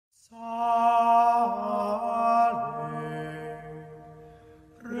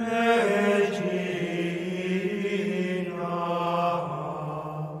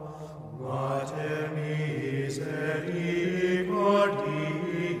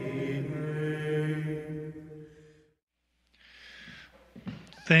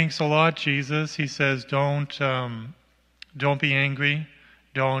thanks a lot, Jesus. He says, don't be angry.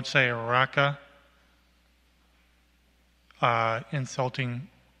 Don't say raka, insulting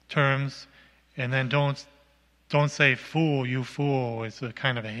terms, and then don't say fool, you fool. It's a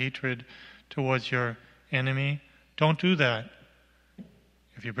kind of a hatred towards your enemy. Don't do that.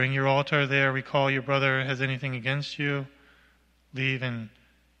 If you bring your altar there, recall your brother has anything against you, leave and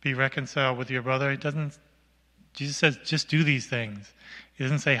be reconciled with your brother. Jesus says, just do these things. He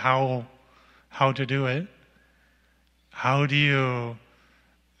doesn't say how to do it. How do you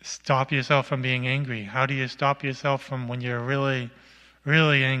stop yourself from being angry? How do you stop yourself from, when you're really,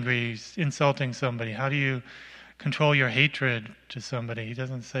 really angry, insulting somebody? How do you control your hatred to somebody? He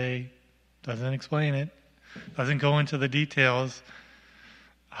doesn't explain it, doesn't go into the details.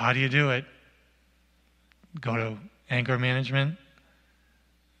 How do you do it? Go to anger management.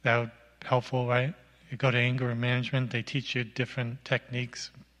 That would be helpful, right? You go to anger management, they teach you different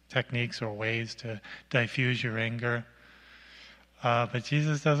techniques or ways to diffuse your anger. But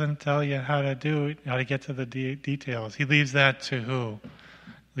Jesus doesn't tell you how to do it, how to get to the details. He leaves that to who?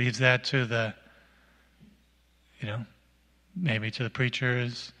 Leaves that to the, maybe to the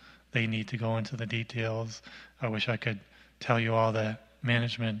preachers. They need to go into the details. I wish I could tell you all the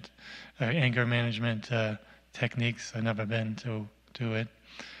anger management techniques. I've never been to it.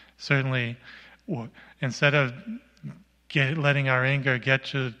 Certainly, instead of letting our anger get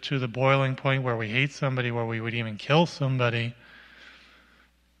to the boiling point where we hate somebody, where we would even kill somebody,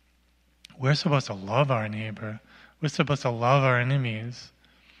 we're supposed to love our neighbor. We're supposed to love our enemies.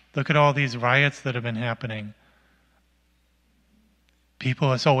 Look at all these riots that have been happening. People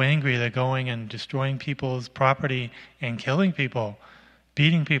are so angry, they're going and destroying people's property and killing people,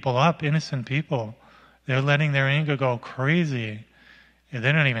 beating people up, innocent people. They're letting their anger go crazy.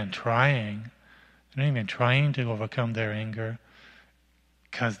 They're not even trying. They're not even trying to overcome their anger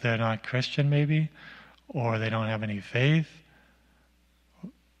because they're not Christian, maybe, or they don't have any faith.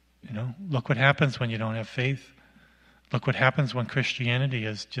 Look what happens when you don't have faith. Look what happens when Christianity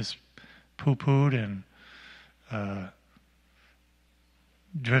is just poo-pooed and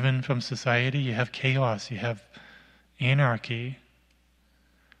driven from society. You have chaos. You have anarchy.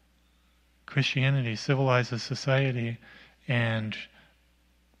 Christianity civilizes society, and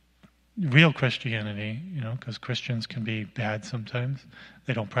real Christianity, because Christians can be bad sometimes.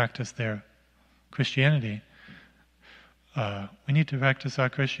 They don't practice their Christianity. We need to practice our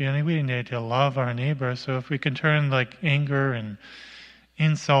Christianity. We need to love our neighbor. So if we can turn like anger and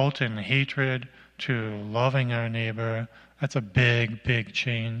insult and hatred to loving our neighbor, that's a big, big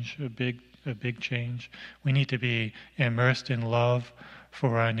change. A big change. We need to be immersed in love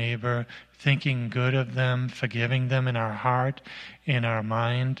for our neighbor, thinking good of them, forgiving them in our heart, in our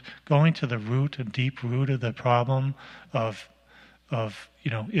mind, going to the root, a deep root of the problem of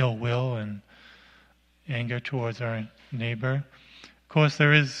ill will and anger towards our neighbor. Of course,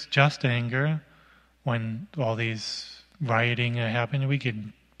 there is just anger. When all these rioting happening, we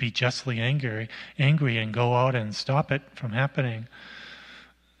can be justly angry and go out and stop it from happening.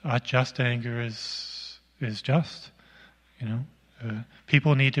 Just anger is just,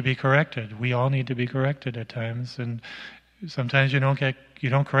 people need to be corrected. We all need to be corrected at times, and sometimes you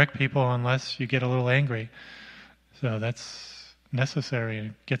don't correct people unless you get a little angry. So that's necessary.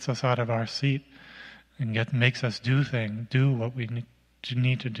 It gets us out of our seat and makes us do what we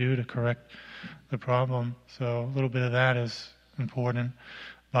need to do to correct the problem. So a little bit of that is important,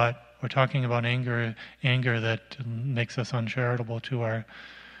 but we're talking about anger that makes us uncharitable to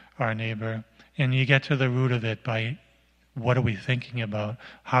our neighbor. And you get to the root of it by what are we thinking about?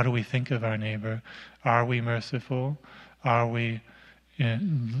 How do we think of our neighbor? Are we merciful? Are we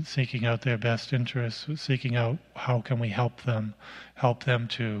seeking out their best interests, seeking out how can we help them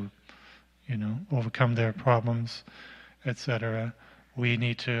to overcome their problems, etc. We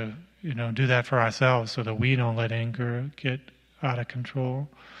need to do that for ourselves so that we don't let anger get out of control.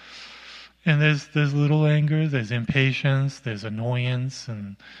 And there's little anger, there's impatience, there's annoyance,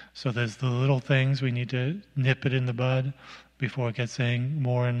 and so there's the little things we need to nip it in the bud before it gets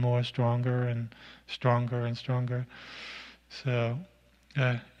more and more stronger and stronger and stronger. So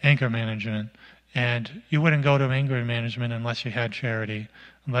anger management. And you wouldn't go to anger management unless you had charity,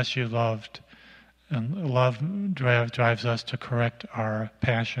 unless you loved. And love drives us to correct our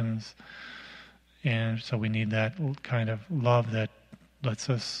passions. And so we need that kind of love that lets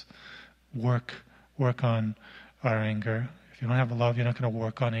us work on our anger. If you don't have love, you're not going to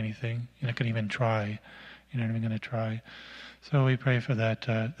work on anything. You're not going to even try. You're not even going to try. So we pray for that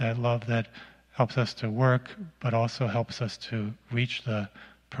love that helps us to work, but also helps us to reach the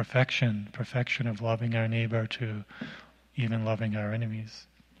perfection of loving our neighbor to even loving our enemies.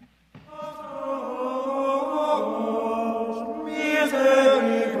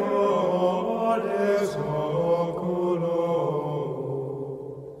 misericordes oculos,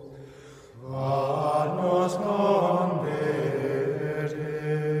 ad nos converte,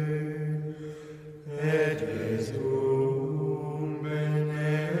 et Jesum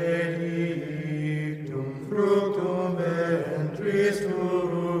benedictum fructum ventris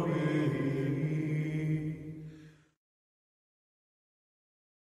tui,